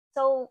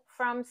So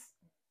from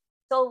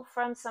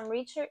some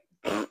research,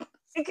 I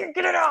can't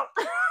get it out.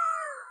 God.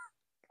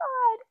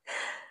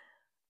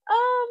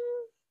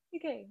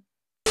 Okay.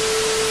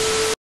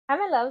 Hi,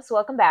 my loves.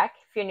 Welcome back.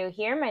 If you're new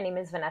here, my name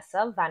is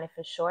Vanessa, Vani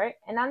for short,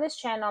 and on this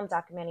channel, I'm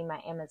documenting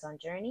my Amazon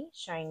journey,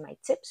 sharing my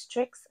tips,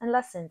 tricks, and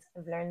lessons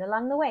I've learned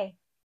along the way.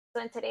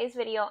 So in today's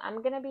video,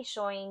 I'm going to be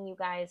showing you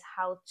guys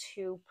how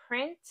to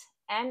print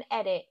and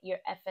edit your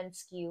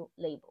FNSKU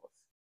labels.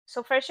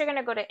 So first, you're going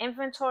to go to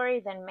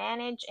Inventory, then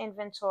Manage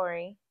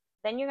Inventory.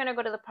 Then you're going to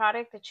go to the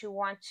product that you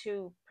want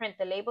to print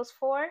the labels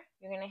for.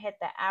 You're going to hit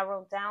the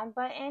arrow down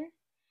button,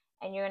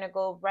 and you're going to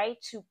go right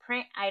to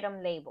Print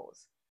Item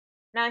Labels.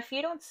 Now, if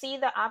you don't see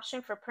the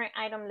option for print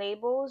item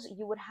labels,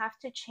 you would have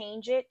to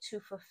change it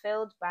to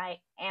fulfilled by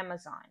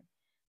Amazon.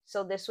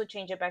 So this would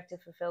change it back to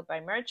fulfilled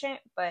by merchant,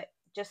 but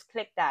just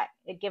click that.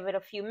 Give it a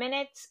few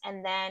minutes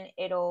and then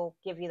it'll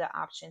give you the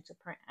option to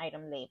print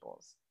item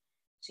labels.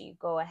 So you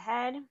go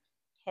ahead,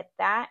 hit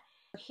that.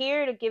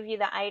 Here to give you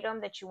the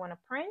item that you want to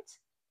print.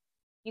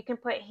 You can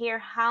put here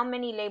how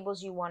many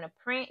labels you want to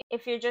print.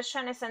 If you're just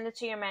trying to send it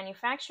to your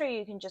manufacturer,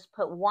 you can just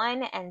put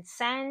 1 and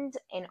send.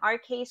 In our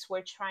case,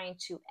 we're trying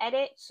to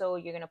edit, so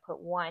you're going to put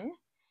 1.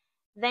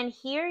 Then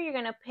here, you're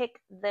going to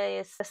pick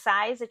the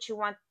size that you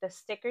want the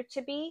sticker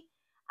to be.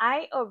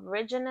 I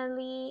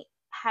originally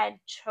had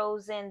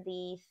chosen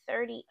the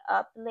 30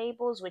 up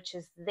labels, which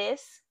is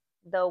this,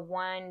 the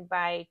 1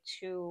 by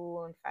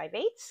 2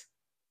 5/8.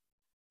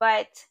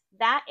 But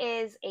that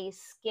is a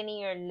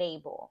skinnier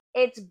label.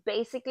 It's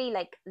basically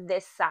like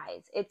this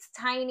size. It's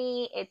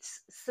tiny,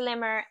 it's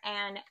slimmer,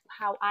 and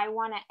how I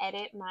want to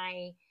edit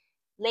my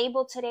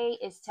label today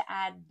is to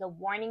add the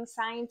warning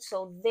sign.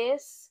 So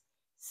this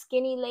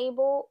skinny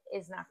label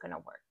is not going to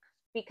work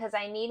because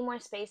I need more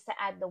space to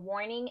add the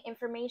warning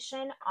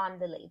information on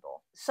the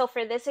label. So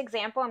for this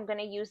example, I'm going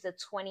to use the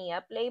 20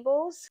 up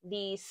labels,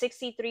 the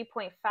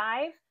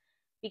 63.5,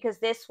 because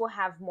this will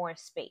have more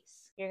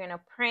space. You're going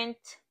to print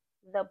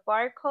the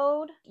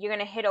barcode, you're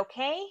going to hit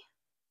OK,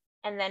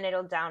 and then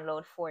it'll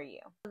download for you.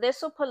 This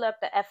will pull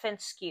up the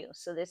FNSKU.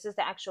 So this is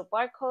the actual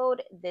barcode,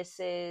 this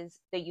is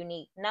the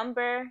unique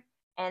number,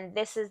 and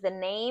this is the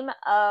name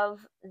of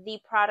the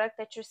product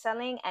that you're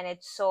selling, and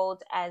it's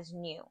sold as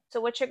new.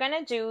 So what you're going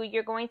to do,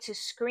 you're going to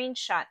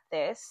screenshot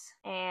this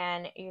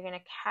and you're going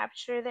to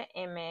capture the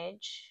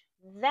image.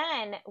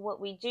 Then what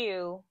we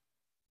do,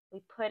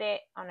 we put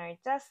it on our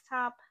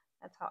desktop.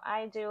 That's how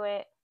I do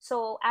it.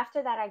 So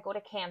after that, I go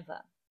to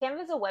Canva.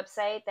 Canva is a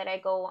website that I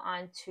go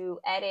on to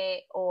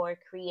edit or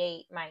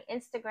create my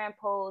Instagram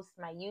posts,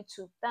 my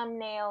YouTube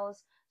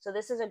thumbnails. So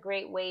this is a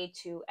great way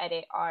to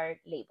edit our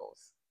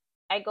labels.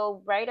 I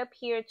go right up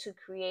here to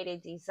create a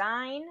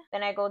design.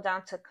 Then I go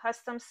down to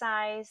custom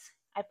size.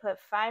 I put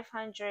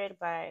 500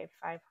 by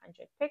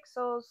 500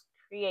 pixels,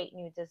 create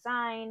new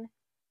design.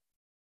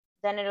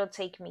 Then it'll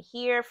take me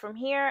here. From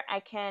here, I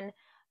can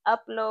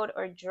upload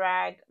or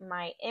drag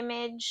my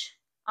image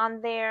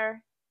on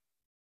there.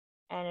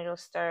 And it'll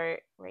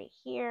start right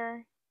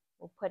here.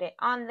 We'll put it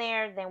on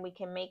there, then we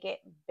can make it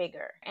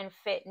bigger and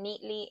fit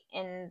neatly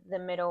in the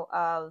middle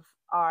of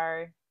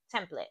our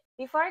template.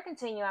 Before I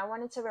continue, I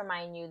wanted to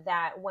remind you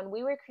that when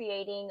we were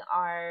creating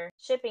our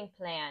shipping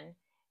plan,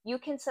 you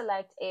can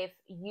select if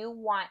you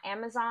want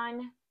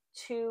Amazon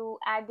to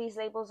add these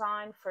labels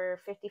on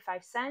for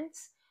 55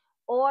 cents,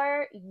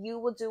 or you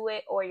will do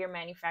it, or your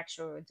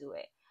manufacturer will do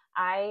it.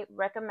 I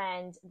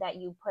recommend that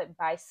you put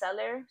by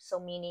seller, so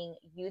meaning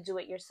you do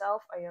it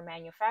yourself or your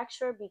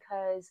manufacturer,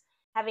 because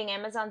having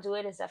Amazon do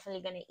it is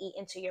definitely going to eat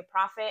into your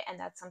profit, and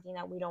that's something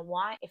that we don't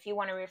want. If you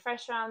want to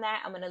refresh around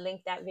that, I'm going to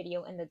link that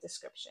video in the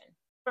description.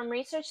 From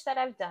research that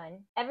I've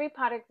done, every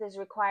product is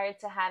required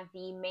to have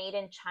the Made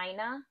in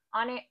China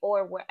on it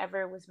or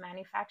wherever it was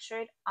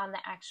manufactured on the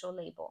actual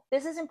label.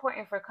 This is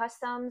important for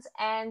customs,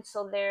 and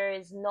so there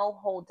is no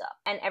holdup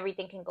and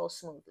everything can go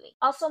smoothly.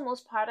 Also,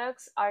 most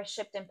products are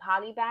shipped in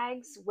poly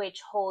bags,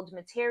 which hold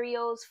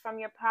materials from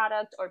your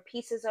product or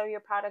pieces of your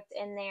product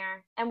in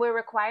there, and we're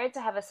required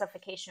to have a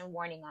suffocation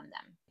warning on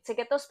them. To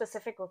get those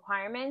specific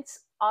requirements,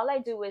 all I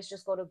do is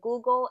just go to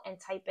Google and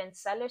type in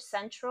Seller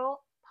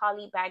Central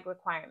poly bag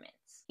requirements.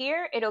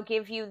 Here, it'll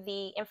give you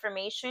the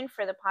information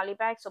for the poly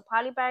bag. So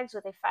poly bags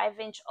with a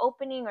 5-inch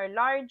opening or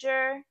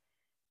larger,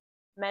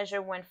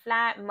 measure when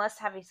flat, must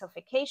have a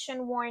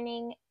suffocation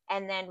warning.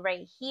 And then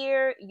right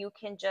here, you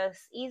can just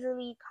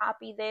easily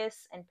copy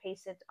this and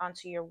paste it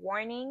onto your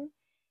warning.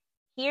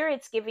 Here,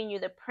 it's giving you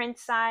the print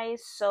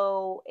size.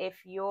 So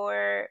if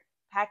your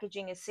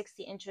packaging is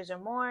 60 inches or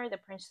more, the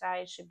print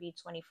size should be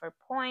 24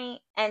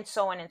 point, and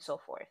so on and so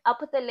forth. I'll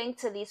put the link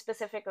to these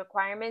specific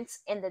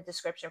requirements in the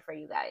description for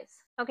you guys.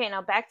 Okay,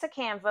 now back to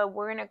Canva.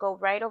 We're gonna go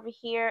right over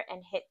here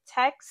and hit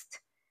text.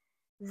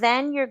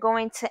 Then you're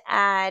going to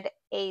add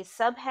a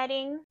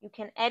subheading. You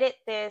can edit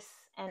this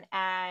and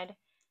add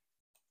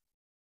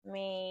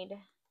Made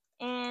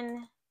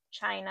in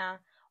China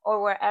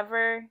or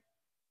wherever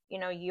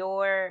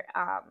your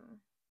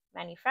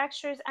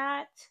manufacturer's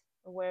at,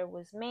 where it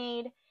was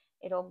made.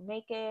 It'll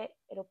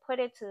put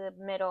it to the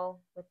middle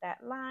with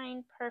that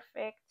line.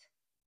 Perfect.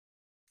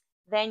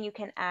 Then you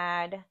can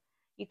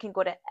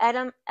go to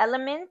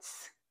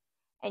elements,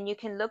 and you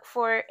can look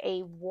for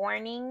a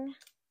warning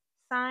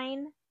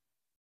sign.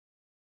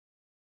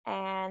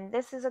 And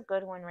this is a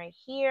good one right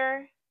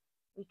here.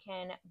 We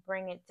can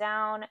bring it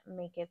down,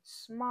 make it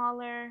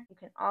smaller. You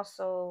can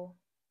also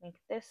make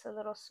this a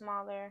little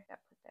smaller. I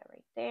put that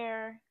right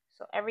there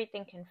so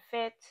everything can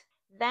fit.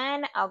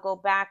 Then I'll go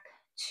back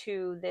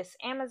to this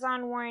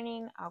Amazon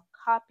warning. I'll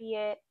copy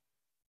it,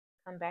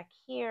 come back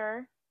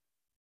here,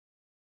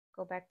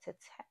 go back to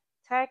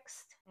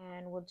text,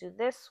 and we'll do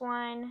this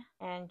one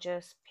and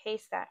just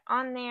paste that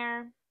on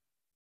there.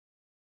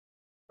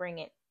 Bring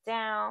it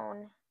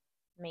down,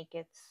 make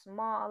it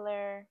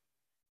smaller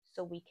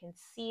so we can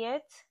see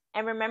it.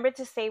 And remember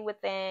to stay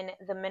within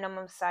the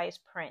minimum size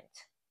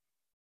print.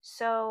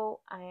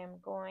 So I am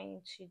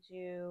going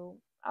to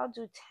I'll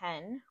do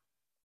 10.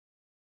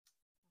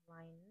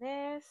 Line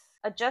this.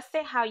 Adjust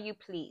it how you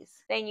please.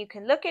 Then you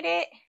can look at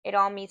it. It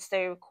all meets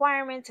the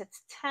requirements.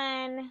 It's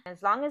 10.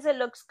 As long as it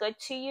looks good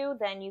to you,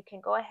 then you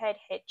can go ahead,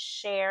 hit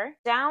share,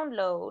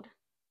 download,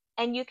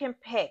 and you can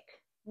pick.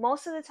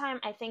 Most of the time,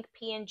 I think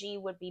PNG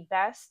would be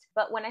best.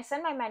 But when I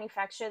send my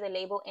manufacturer the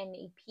label in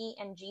a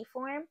PNG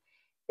form,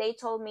 they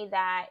told me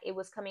that it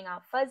was coming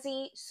out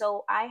fuzzy,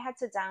 so I had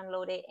to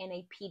download it in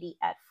a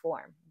PDF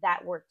form.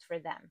 That worked for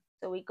them.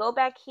 So we go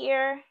back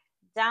here,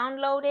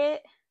 download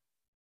it.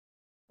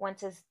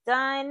 Once it's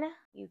done,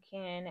 you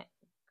can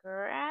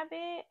grab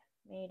it,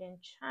 made in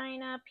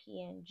China,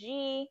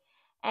 PNG,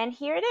 and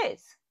here it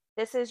is.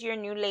 This is your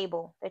new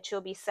label that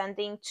you'll be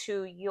sending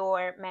to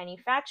your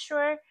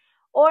manufacturer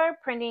or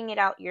printing it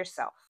out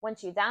yourself.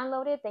 Once you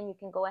download it, then you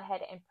can go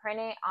ahead and print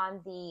it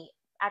on the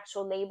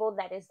actual label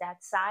that is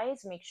that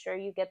size. Make sure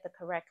you get the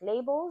correct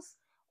labels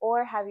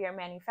or have your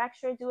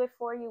manufacturer do it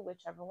for you,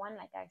 whichever one,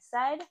 like I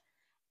said.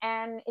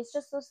 And it's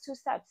just those 2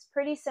 steps.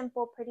 Pretty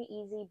simple, pretty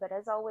easy. But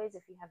as always,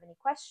 if you have any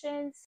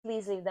questions,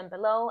 please leave them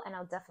below and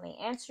I'll definitely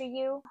answer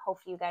you.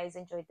 Hopefully you guys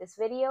enjoyed this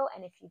video.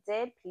 And if you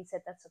did, please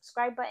hit that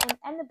subscribe button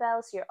and the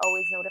bell so you're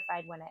always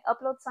notified when I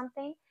upload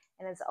something.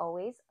 And as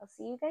always, I'll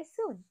see you guys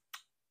soon.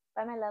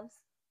 Bye, my loves.